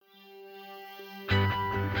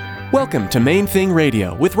Welcome to Main Thing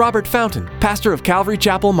Radio with Robert Fountain, pastor of Calvary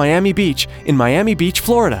Chapel, Miami Beach, in Miami Beach,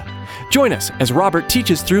 Florida. Join us as Robert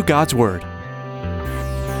teaches through God's Word.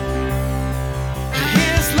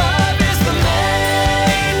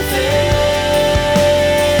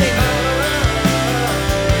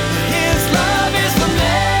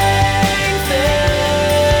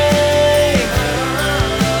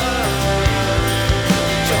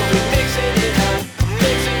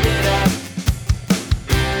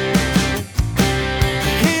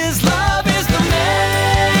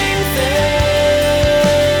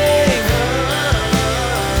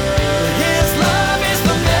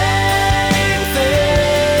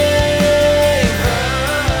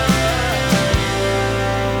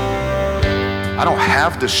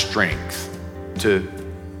 Have the strength to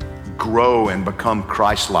grow and become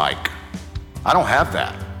Christ-like. I don't have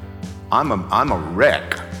that. I'm a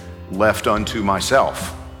wreck left unto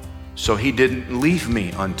myself. So he didn't leave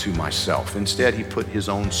me unto myself. Instead, he put his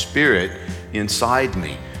own spirit inside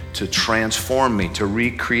me to transform me, to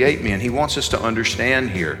recreate me. And he wants us to understand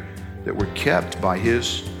here that we're kept by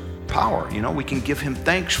his power. You know, we can give him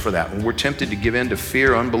thanks for that. When we're tempted to give in to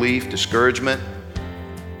fear, unbelief, discouragement,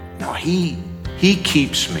 no, he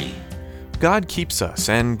keeps me. God keeps us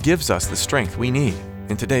and gives us the strength we need.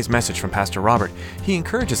 In today's message from Pastor Robert, he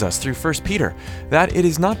encourages us through 1 Peter that it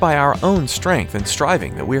is not by our own strength and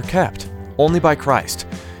striving that we are kept, only by Christ,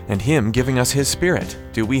 and him giving us his Spirit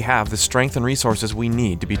do we have the strength and resources we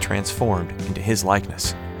need to be transformed into his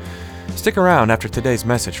likeness. Stick around after today's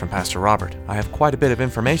message from Pastor Robert. I have quite a bit of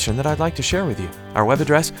information that I'd like to share with you. Our web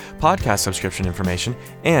address, podcast subscription information,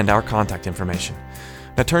 and our contact information.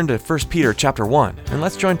 Now turn to 1 Peter chapter 1, and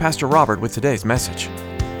let's join Pastor Robert with today's message.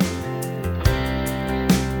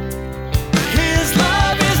 His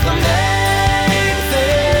love is the main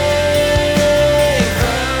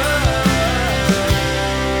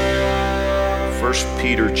thing. 1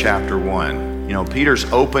 Peter chapter 1. You know, Peter's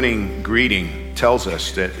opening greeting tells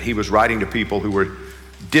us that he was writing to people who were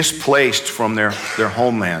displaced from their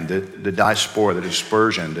homeland, the diaspora, the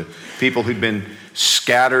dispersion, the people who'd been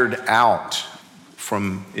scattered out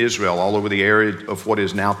from Israel all over the area of what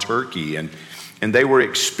is now Turkey. And they were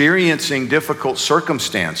experiencing difficult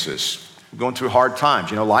circumstances, going through hard times.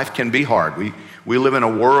 You know, life can be hard. We live in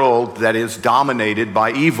a world that is dominated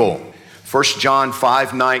by evil. 1 John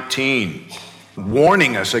 5:19,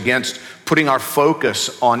 warning us against putting our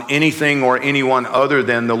focus on anything or anyone other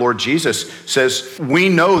than the Lord Jesus, says, we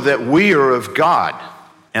know that we are of God,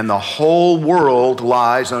 and the whole world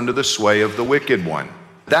lies under the sway of the wicked one.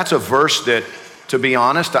 That's a verse that, to be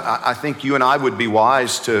honest, I think you and I would be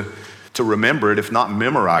wise to remember it, if not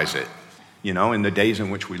memorize it, you know, in the days in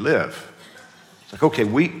which we live. It's like, okay,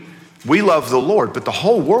 we love the Lord, but the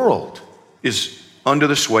whole world is under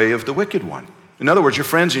the sway of the wicked one. In other words, your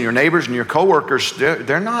friends and your neighbors and your coworkers,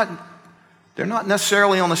 they're not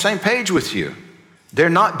necessarily on the same page with you. They're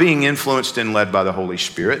not being influenced and led by the Holy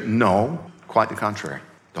Spirit. No, quite the contrary.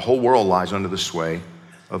 The whole world lies under the sway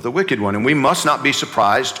of the wicked one. And we must not be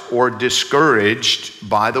surprised or discouraged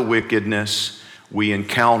by the wickedness we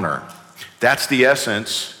encounter. That's the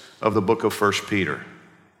essence of the book of 1 Peter.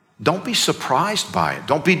 Don't be surprised by it.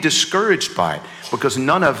 Don't be discouraged by it, because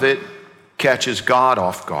none of it catches God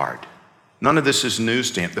off guard. None of this is news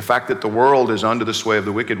to him. The fact that the world is under the sway of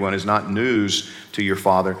the wicked one is not news to your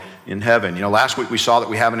Father in heaven. You know, last week we saw that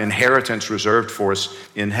we have an inheritance reserved for us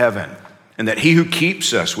in heaven, and that he who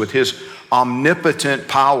keeps us with his omnipotent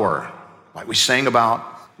power, like we sang about,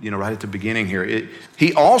 you know, right at the beginning here,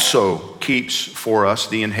 he also keeps for us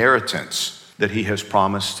the inheritance that he has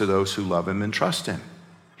promised to those who love him and trust him.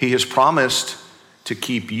 He has promised to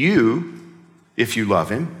keep you if you love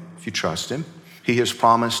him, if you trust him. He has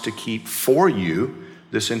promised to keep for you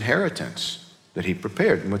this inheritance that he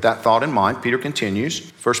prepared. And with that thought in mind, Peter continues,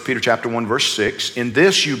 1 Peter chapter 1, verse 6, in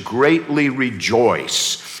this you greatly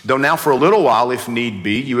rejoice, though now for a little while, if need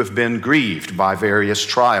be, you have been grieved by various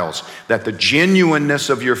trials, that the genuineness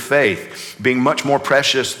of your faith, being much more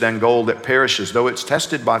precious than gold that perishes, though it's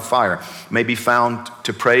tested by fire, may be found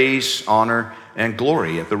to praise, honor, and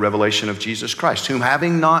glory at the revelation of Jesus Christ, whom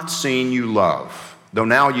having not seen you love. Though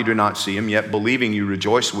now you do not see him, yet believing you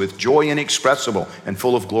rejoice with joy inexpressible and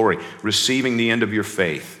full of glory, receiving the end of your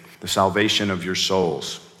faith, the salvation of your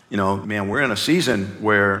souls. You know, man, we're in a season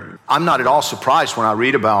where I'm not at all surprised when I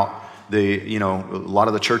read about a lot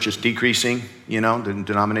of the churches decreasing, you know, the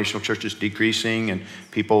denominational churches decreasing and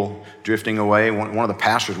people drifting away. One of the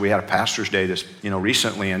pastors, we had a pastor's day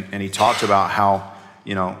recently, and he talked about how,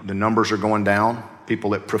 you know, the numbers are going down,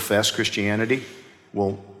 people that profess Christianity.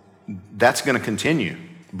 Well, that's going to continue.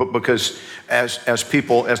 But because as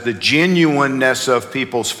the genuineness of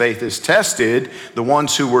people's faith is tested, the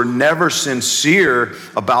ones who were never sincere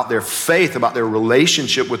about their faith, about their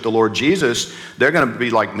relationship with the Lord Jesus, they're going to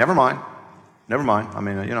be like, never mind. I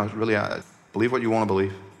mean, really, believe what you want to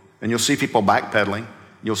believe. And you'll see people backpedaling.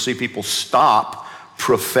 You'll see people stop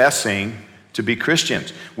professing to be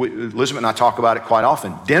Christians. Elizabeth and I talk about it quite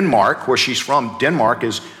often. Denmark, where she's from, Denmark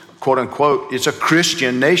is, quote unquote, it's a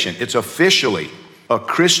Christian nation. It's officially a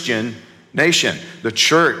Christian nation. The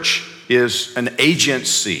church is an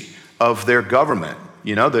agency of their government.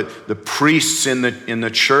 The priests in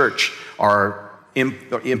the church are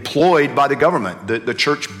employed by the government. The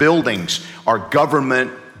church buildings are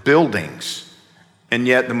government buildings. And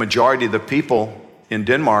yet the majority of the people in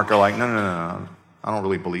Denmark are like, no, I don't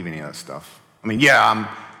really believe any of that stuff. I mean, yeah, I'm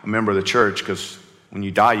a member of the church because when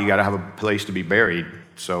you die, you got to have a place to be buried.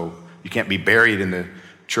 So you can't be buried in the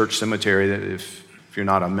church cemetery if you're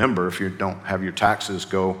not a member, if you don't have your taxes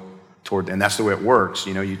go toward, and that's the way it works.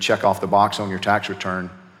 You check off the box on your tax return,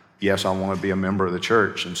 yes, I want to be a member of the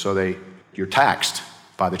church. And so you're taxed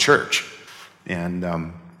by the church.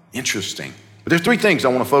 And interesting. But there's three things I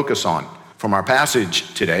want to focus on from our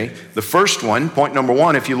passage today. The first one, point number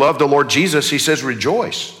one, if you love the Lord Jesus, he says,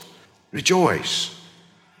 rejoice. Rejoice.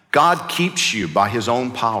 God keeps you by his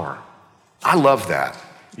own power. I love that,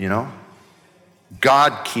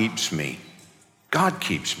 God keeps me. God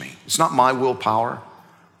keeps me. It's not my willpower.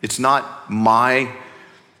 It's not my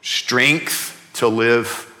strength to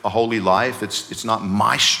live a holy life. It's not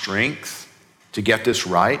my strength to get this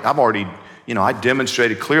right. I've already, I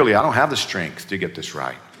demonstrated clearly I don't have the strength to get this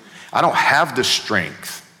right. I don't have the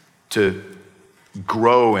strength to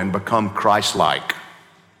grow and become Christ-like.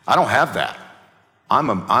 I don't have that. I'm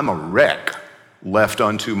a wreck left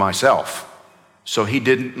unto myself. So he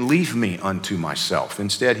didn't leave me unto myself.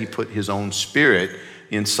 Instead, he put his own Spirit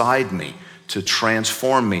inside me to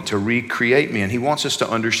transform me, to recreate me. And he wants us to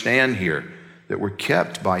understand here that we're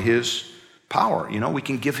kept by his power. We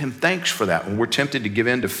can give him thanks for that. When we're tempted to give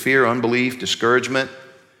in to fear, unbelief, discouragement,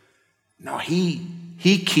 no, he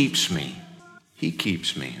keeps me. He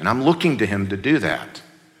keeps me. And I'm looking to him to do that.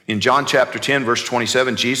 In John chapter 10, verse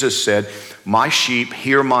 27, Jesus said, my sheep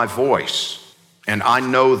hear my voice, and I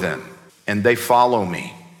know them, and they follow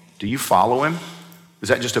me. Do you follow him? Is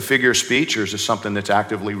that just a figure of speech, or is this something that's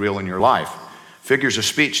actively real in your life? Figures of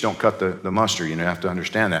speech don't cut the mustard. You have to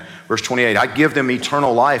understand that. Verse 28, I give them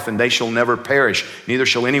eternal life, and they shall never perish, neither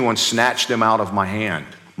shall anyone snatch them out of my hand.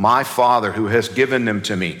 My Father who has given them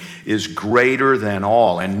to me is greater than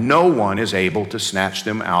all, and no one is able to snatch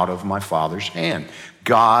them out of my Father's hand.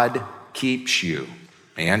 God keeps you,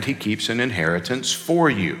 and he keeps an inheritance for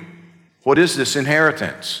you. What is this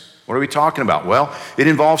inheritance? What are we talking about? Well, it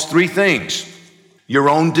involves three things. Your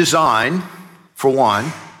own design, for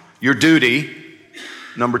one, your duty,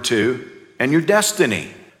 number two, and your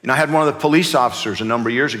destiny. I had one of the police officers a number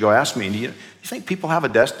of years ago ask me, do you think people have a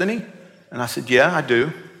destiny? And I said, yeah, I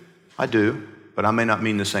do, but I may not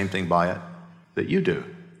mean the same thing by it that you do.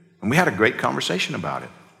 And we had a great conversation about it.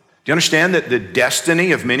 Do you understand that the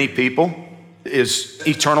destiny of many people is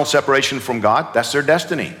eternal separation from God? That's their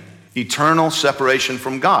destiny, eternal separation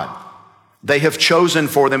from God. They have chosen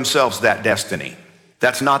for themselves that destiny.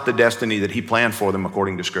 That's not the destiny that he planned for them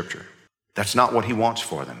according to Scripture. That's not what he wants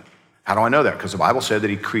for them. How do I know that? Because the Bible said that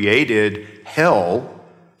he created hell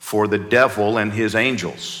for the devil and his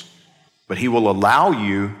angels. But he will allow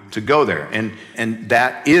you to go there. And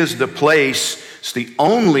that is the place, it's the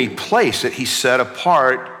only place that he set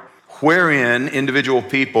apart wherein individual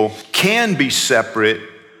people can be separate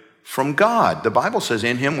from God. The Bible says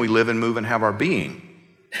in him we live and move and have our being.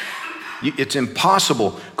 It's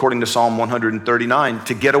impossible, according to Psalm 139,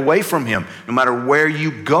 to get away from him. No matter where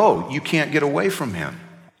you go, you can't get away from him.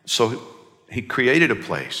 So he created a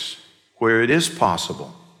place where it is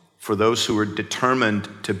possible for those who are determined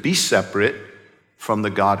to be separate from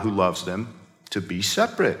the God who loves them, to be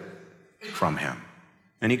separate from him.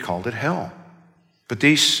 And he called it hell. But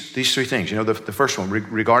these three things, the first one,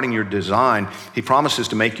 regarding your design, he promises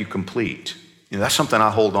to make you complete. That's something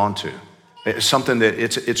I hold on to. It's something that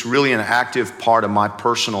it's really an active part of my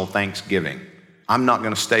personal thanksgiving. I'm not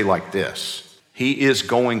going to stay like this. He is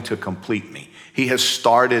going to complete me. He has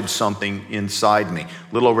started something inside me.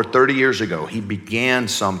 A little over 30 years ago, he began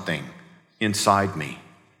something inside me.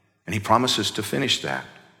 And he promises to finish that.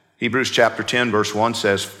 Hebrews chapter 10, verse 1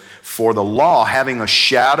 says, for the law, having a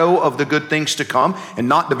shadow of the good things to come, and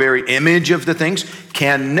not the very image of the things,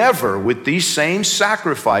 can never, with these same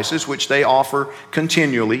sacrifices which they offer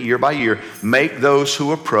continually, year by year, make those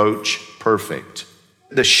who approach perfect.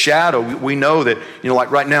 The shadow, we know that,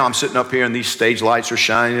 like right now I'm sitting up here and these stage lights are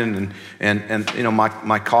shining and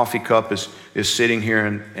my coffee cup is sitting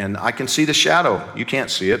here and I can see the shadow. You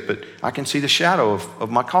can't see it, but I can see the shadow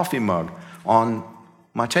of my coffee mug on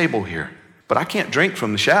my table here. But I can't drink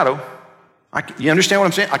from the shadow. You understand what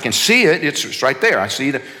I'm saying? I can see it. It's right there. I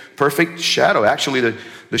see the perfect shadow. Actually,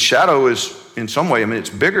 the shadow is in some way, it's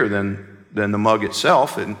bigger than the mug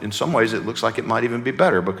itself. In some ways, it looks like it might even be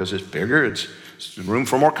better because it's bigger. It's room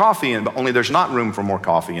for more coffee, but only there's not room for more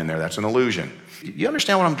coffee in there. That's an illusion. You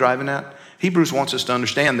understand what I'm driving at? Hebrews wants us to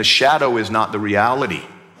understand the shadow is not the reality.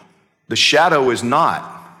 The shadow is not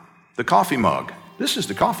the coffee mug. This is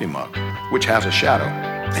the coffee mug, which has a shadow.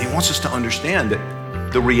 And he wants us to understand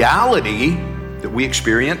that the reality that we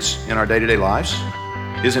experience in our day-to-day lives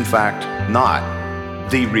is in fact not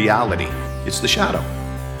the reality. It's the shadow.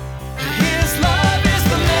 His love is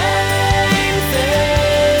the main thing.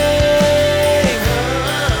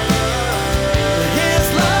 His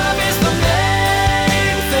love is the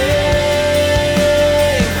main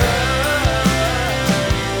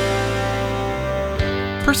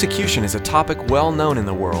thing. Persecution is a topic well known in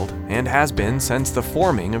the world and has been since the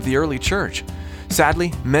forming of the early church.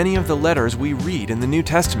 Sadly, many of the letters we read in the New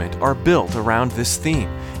Testament are built around this theme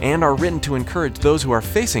and are written to encourage those who are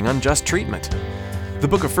facing unjust treatment. The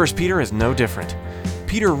book of 1 Peter is no different.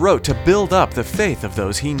 Peter wrote to build up the faith of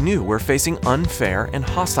those he knew were facing unfair and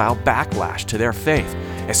hostile backlash to their faith,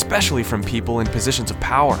 especially from people in positions of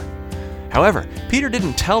power. However, Peter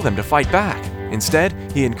didn't tell them to fight back. Instead,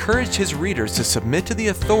 he encouraged his readers to submit to the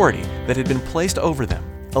authority that had been placed over them,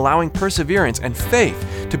 allowing perseverance and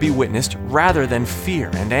faith to be witnessed rather than fear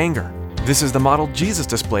and anger. This is the model Jesus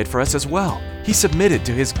displayed for us as well. He submitted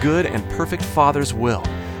to his good and perfect Father's will,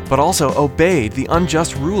 but also obeyed the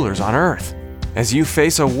unjust rulers on earth. As you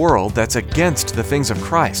face a world that's against the things of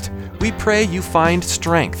Christ, we pray you find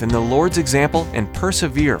strength in the Lord's example and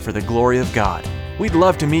persevere for the glory of God. We'd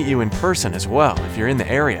love to meet you in person as well if you're in the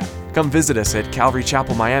area. Come visit us at Calvary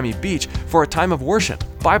Chapel, Miami Beach for a time of worship,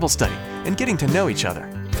 Bible study, and getting to know each other.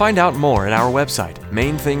 Find out more at our website,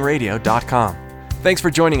 mainthingradio.com. Thanks for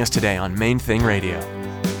joining us today on Main Thing Radio.